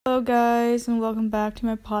Hello, guys, and welcome back to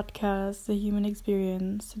my podcast, The Human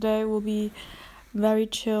Experience. Today will be very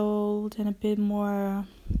chilled and a bit more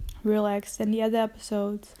relaxed than the other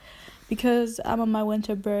episodes because I'm on my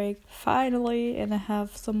winter break finally, and I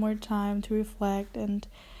have some more time to reflect and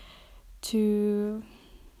to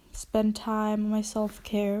spend time on my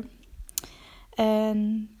self-care.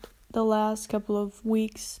 And the last couple of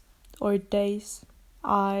weeks or days,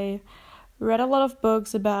 I read a lot of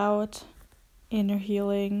books about inner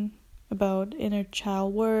healing, about inner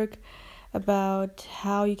child work, about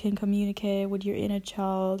how you can communicate with your inner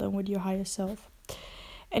child and with your higher self.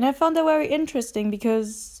 And I found that very interesting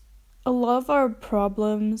because a lot of our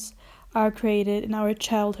problems are created in our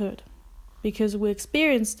childhood because we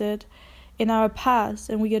experienced it in our past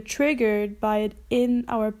and we get triggered by it in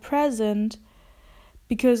our present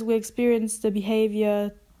because we experienced the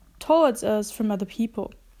behavior towards us from other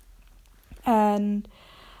people. And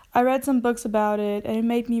I read some books about it, and it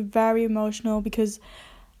made me very emotional because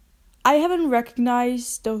I haven't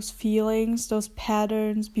recognized those feelings, those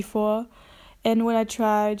patterns before. And when I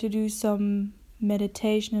tried to do some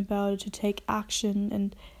meditation about it, to take action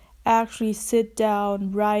and actually sit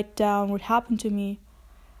down, write down what happened to me,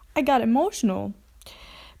 I got emotional.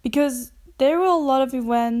 Because there were a lot of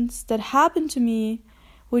events that happened to me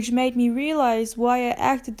which made me realize why I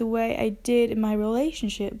acted the way I did in my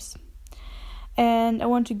relationships. And I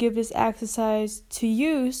want to give this exercise to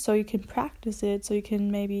you so you can practice it, so you can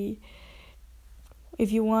maybe,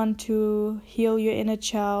 if you want to heal your inner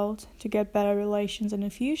child to get better relations in the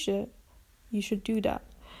future, you should do that.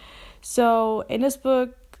 So in this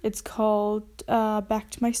book, it's called Back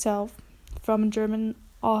to Myself from a German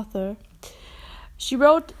author. She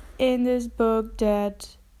wrote in this book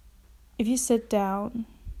that if you sit down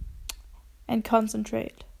and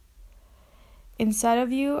concentrate, inside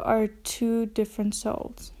of you are two different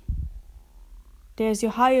souls. There's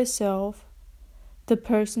your higher self, the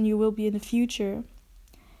person you will be in the future.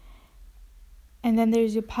 And then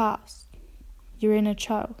there's your past, your inner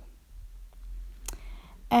child.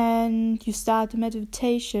 And you start the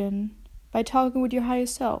meditation by talking with your higher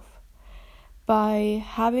self, by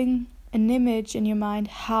having an image in your mind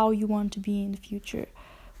how you want to be in the future,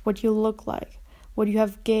 what you look like, what you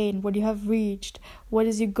have gained, what you have reached, what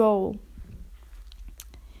is your goal.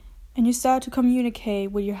 And you start to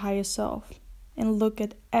communicate with your higher self and look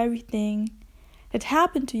at everything that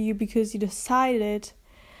happened to you because you decided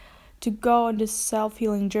to go on this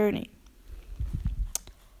self-healing journey.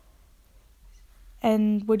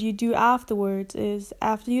 And what you do afterwards is,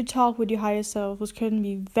 after you talk with your higher self, which can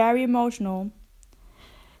be very emotional,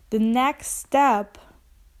 the next step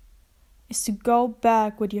is to go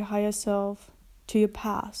back with your higher self to your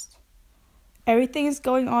past. Everything is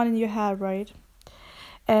going on in your head, right?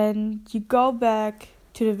 And you go back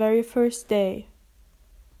to the very first day,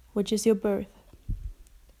 which is your birth.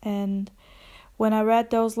 And when I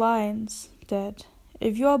read those lines, that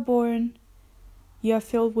if you are born, you are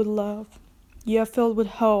filled with love, you are filled with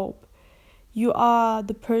hope, you are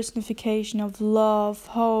the personification of love,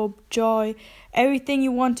 hope, joy, everything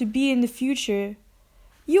you want to be in the future,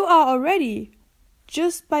 you are already,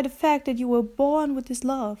 just by the fact that you were born with this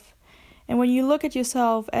love. And when you look at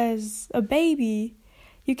yourself as a baby,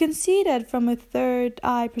 you can see that from a third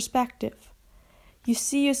eye perspective. You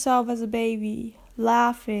see yourself as a baby,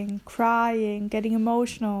 laughing, crying, getting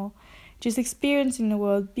emotional, just experiencing the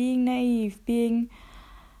world, being naive, being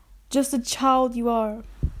just a child you are.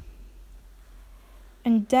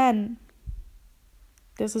 And then,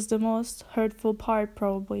 this is the most hurtful part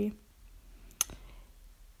probably,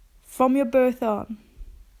 from your birth on,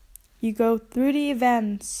 you go through the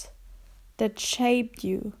events that shaped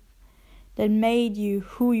you, that made you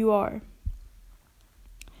who you are,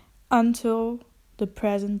 until the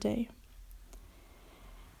present day.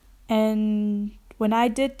 And when I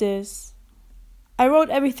did this, I wrote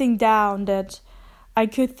everything down that I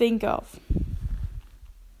could think of.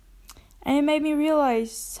 And it made me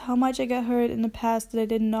realize how much I got hurt in the past that I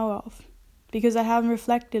didn't know of, because I haven't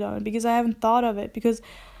reflected on it, because I haven't thought of it, because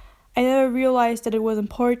I never realized that it was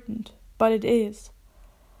important, but it is.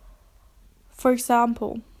 For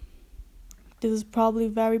example, this is probably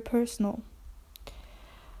very personal.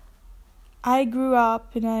 I grew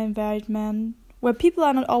up in an environment where people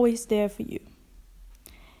are not always there for you.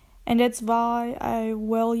 And that's why I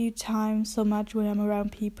value time so much when I'm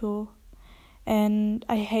around people. And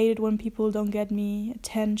I hate it when people don't get me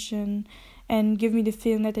attention and give me the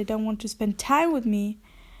feeling that they don't want to spend time with me.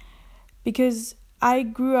 Because I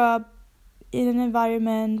grew up in an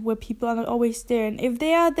environment where people are not always there. And if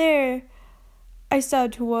they are there, I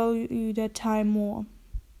start to value that time more.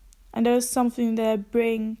 And that is something that I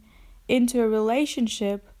bring into a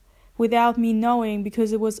relationship without me knowing,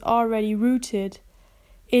 because it was already rooted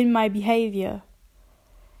in my behavior.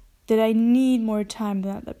 That I need more time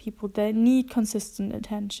than other people, that I need consistent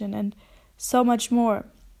attention and so much more.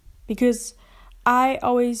 Because I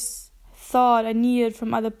always thought I needed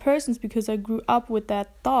from other persons because I grew up with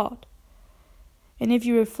that thought. And if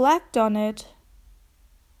you reflect on it,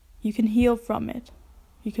 you can heal from it.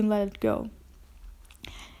 You can let it go.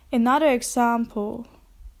 Another example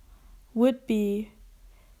would be,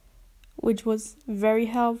 which was very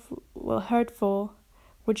hurtful,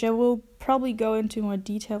 which I will probably go into more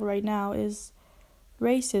detail right now, is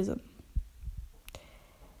racism.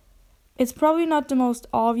 It's probably not the most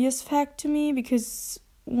obvious fact to me, because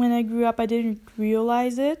when I grew up I didn't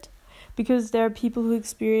realize it, because there are people who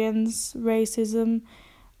experience racism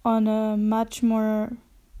on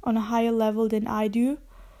a higher level than I do,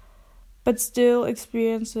 but still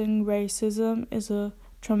experiencing racism is a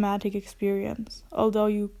traumatic experience, although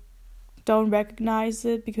you don't recognize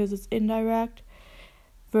it because it's indirect,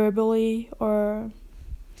 verbally or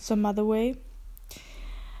some other way.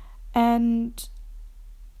 And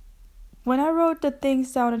when I wrote the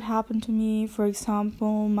things down that happened to me, for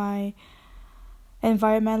example, my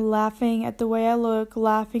environment, laughing at the way I look,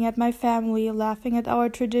 laughing at my family, laughing at our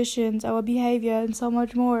traditions, our behavior, and so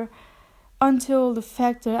much more, until the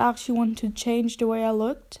fact that I actually wanted to change the way I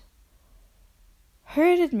looked,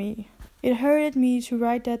 hurted me. It hurted me to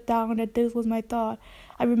write that down, that this was my thought.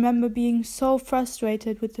 I remember being so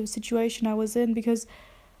frustrated with the situation I was in, because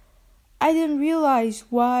I didn't realize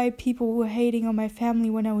why people were hating on my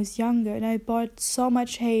family when I was younger, and I brought so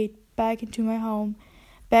much hate back into my home,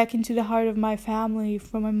 back into the heart of my family,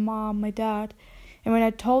 from my mom, my dad. And when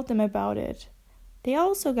I told them about it, they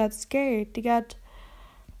also got scared. They got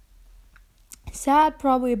sad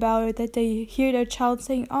probably about it, that they hear their child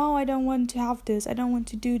saying, "Oh, I don't want to have this, I don't want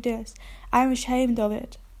to do this, I'm ashamed of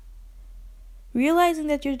it." Realizing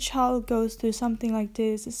that your child goes through something like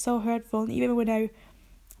this is so hurtful, and even when I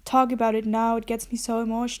talk about it now, it gets me so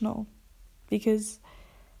emotional, because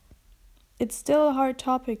it's still a hard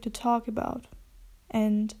topic to talk about.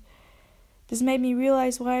 And this made me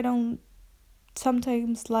realize why I don't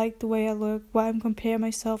sometimes like the way I look, why I'm comparing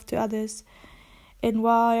myself to others, and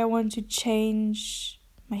why I want to change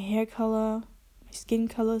my hair color, my skin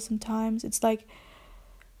color sometimes. It's like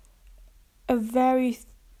a very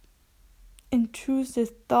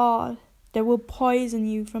intrusive thought that will poison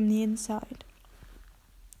you from the inside.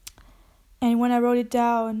 And when I wrote it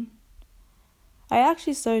down, I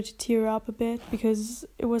actually started to tear up a bit, because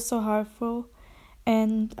it was so hurtful.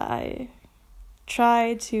 And I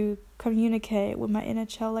tried to communicate with my inner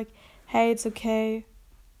child, like, hey, it's okay,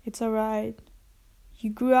 it's alright. You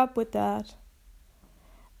grew up with that.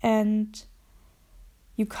 And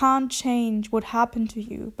you can't change what happened to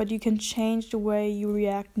you, but you can change the way you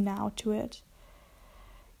react now to it.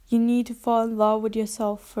 You need to fall in love with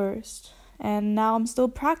yourself first. And now I'm still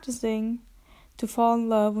practicing to fall in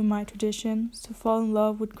love with my traditions, to fall in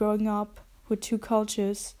love with growing up with two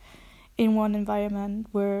cultures in one environment,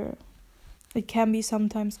 where it can be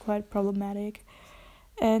sometimes quite problematic.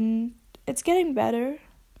 And it's getting better,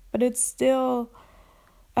 but it's still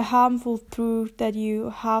a harmful truth that you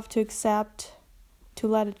have to accept, to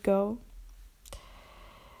let it go.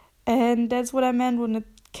 And that's what I meant when it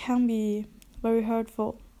can be very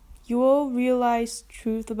hurtful. You will realize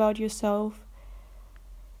truth about yourself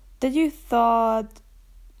that you thought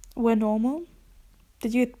were normal,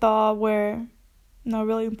 that you thought were not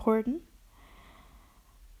really important,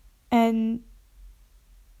 and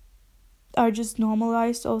are just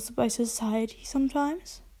normalized also by society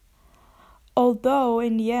sometimes. Although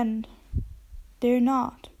in the end, they're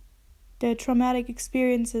not. They're traumatic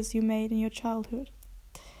experiences you made in your childhood.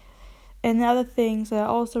 And the other things that I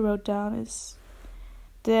also wrote down is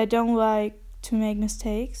that I don't like to make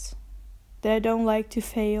mistakes, that I don't like to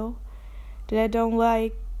fail, that I don't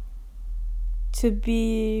like to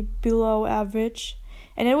be below average.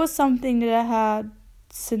 And it was something that I had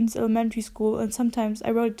since elementary school, and sometimes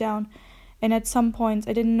I wrote it down, and at some points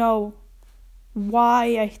I didn't know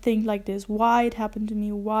why I think like this, why it happened to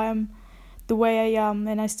me, why I'm the way I am,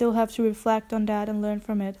 and I still have to reflect on that and learn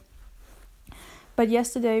from it. But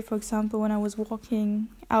yesterday, for example, when I was walking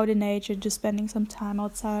out in nature, just spending some time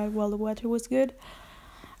outside while the weather was good,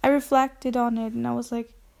 I reflected on it, and I was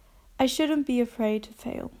like, I shouldn't be afraid to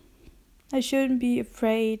fail. I shouldn't be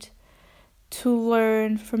afraid to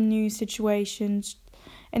learn from new situations,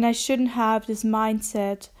 and I shouldn't have this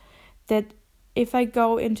mindset that if I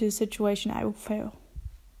go into a situation, I will fail.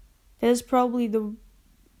 That is probably the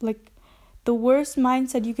the worst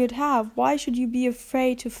mindset you could have. Why should you be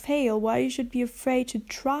afraid to fail? Why you should be afraid to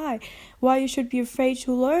try? Why you should be afraid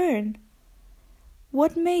to learn?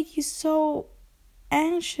 What made you so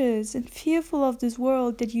anxious and fearful of this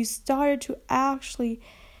world that you started to actually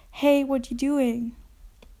hate what you're doing?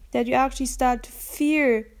 That you actually start to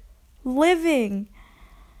fear living?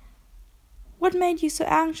 What made you so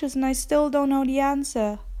anxious? And I still don't know the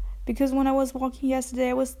answer. Because when I was walking yesterday,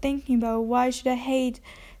 I was thinking about, why should I hate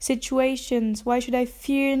situations? Why should I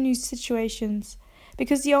fear new situations?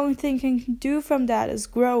 Because the only thing I can do from that is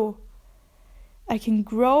grow. I can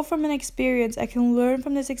grow from an experience. I can learn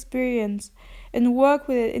from this experience and work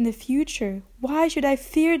with it in the future. Why should I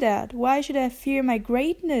fear that? Why should I fear my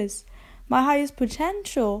greatness, my highest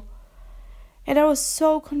potential? And I was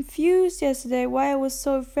so confused yesterday why I was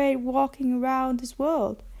so afraid walking around this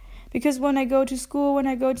world. Because when I go to school, when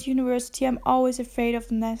I go to university, I'm always afraid of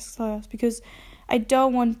the next class. Because I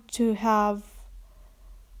don't want to have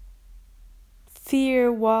fear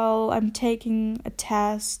while I'm taking a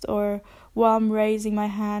test or while I'm raising my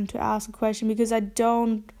hand to ask a question. Because I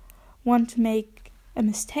don't want to make a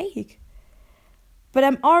mistake. But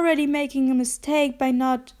I'm already making a mistake by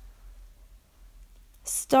not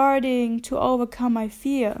starting to overcome my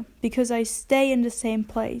fear, because I stay in the same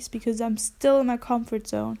place, because I'm still in my comfort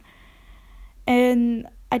zone. And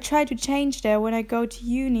I try to change that when I go to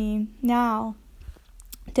uni now.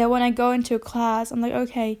 That when I go into a class, I'm like,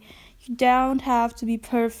 okay, you don't have to be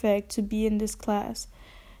perfect to be in this class.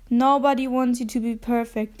 Nobody wants you to be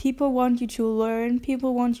perfect. People want you to learn,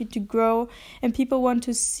 people want you to grow, and people want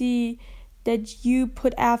to see that you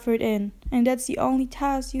put effort in. And that's the only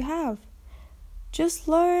task you have. Just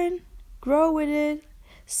learn, grow with it,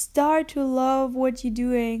 start to love what you're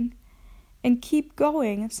doing, and keep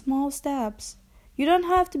going in small steps. You don't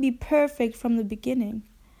have to be perfect from the beginning.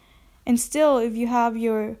 And still, if you have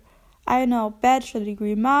your, bachelor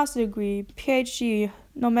degree, master degree, PhD,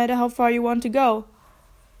 no matter how far you want to go,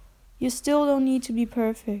 you still don't need to be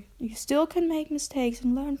perfect. You still can make mistakes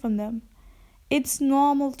and learn from them. It's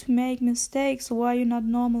normal to make mistakes, so why are you not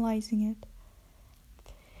normalizing it?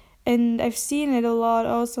 And I've seen it a lot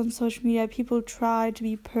also on social media. People try to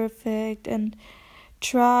be perfect and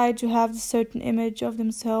try to have a certain image of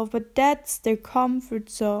themselves, but that's their comfort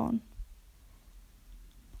zone.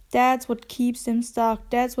 That's what keeps them stuck.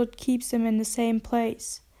 That's what keeps them in the same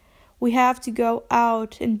place. We have to go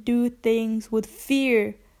out and do things with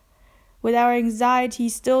fear, with our anxiety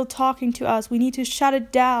still talking to us. We need to shut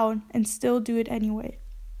it down and still do it anyway.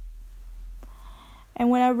 And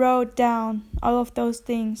when I wrote down all of those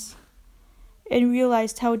things and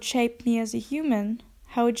realized how it shaped me as a human,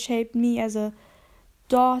 how it shaped me as a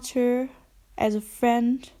daughter, as a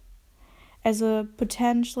friend,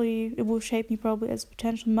 it will shape me probably as a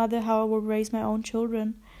potential mother, how I will raise my own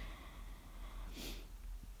children.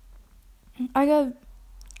 And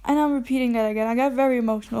I'm repeating that again, I got very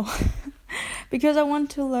emotional because I want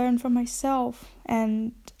to learn from myself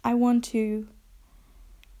and I want to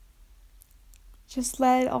just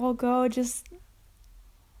let it all go, just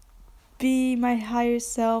be my higher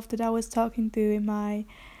self that I was talking to in my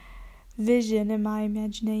vision, in my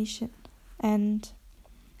imagination. And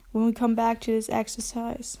when we come back to this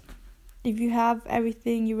exercise, if you have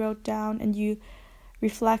everything you wrote down and you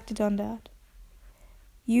reflected on that,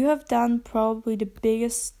 you have done probably the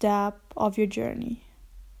biggest step of your journey,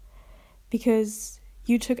 because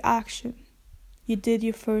you took action, you did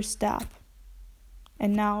your first step,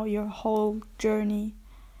 and now your whole journey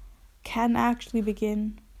can actually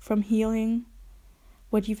begin from healing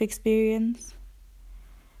what you've experienced,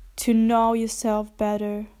 to know yourself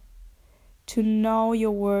better, to know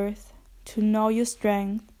your worth, to know your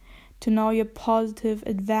strength, to know your positive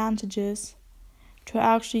advantages, to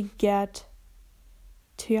actually get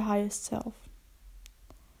to your highest self.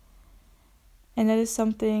 And that is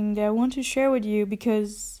something that I want to share with you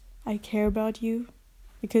because I care about you,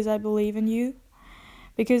 because I believe in you,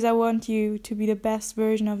 because I want you to be the best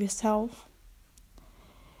version of yourself,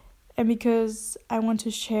 and because I want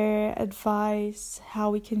to share advice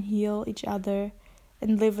how we can heal each other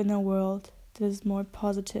and live in a world that is more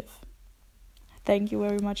positive. Thank you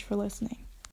very much for listening.